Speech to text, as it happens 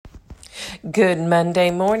Good Monday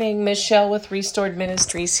morning. Michelle with Restored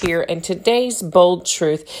Ministries here, and today's bold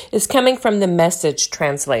truth is coming from the Message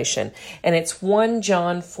translation, and it's 1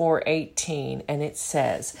 John 4:18, and it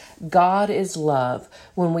says, God is love.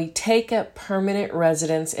 When we take up permanent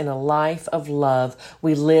residence in a life of love,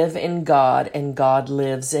 we live in God and God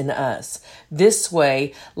lives in us. This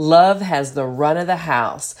way, love has the run of the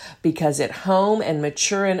house because it's home and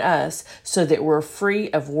mature in us so that we're free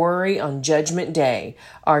of worry on Judgment Day.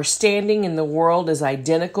 Our standing in the world is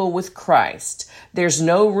identical with Christ. There's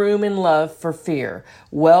no room in love for fear.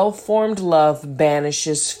 Well-formed love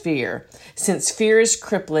banishes fear. Since fear is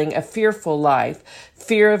crippling, a fearful life,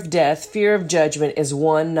 fear of death, fear of judgment is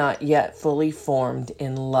one not yet fully formed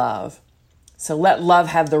in love. So let love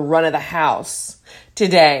have the run of the house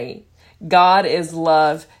today. God is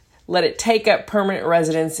love. Let it take up permanent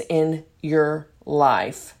residence in your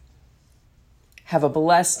life. Have a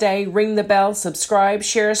blessed day. Ring the bell, subscribe,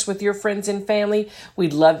 share us with your friends and family.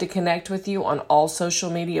 We'd love to connect with you on all social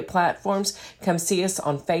media platforms. Come see us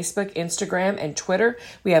on Facebook, Instagram, and Twitter.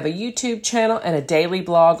 We have a YouTube channel and a daily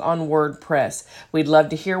blog on WordPress. We'd love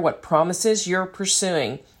to hear what promises you're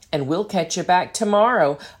pursuing. And we'll catch you back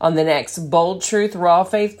tomorrow on the next Bold Truth Raw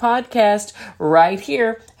Faith podcast right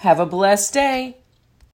here. Have a blessed day.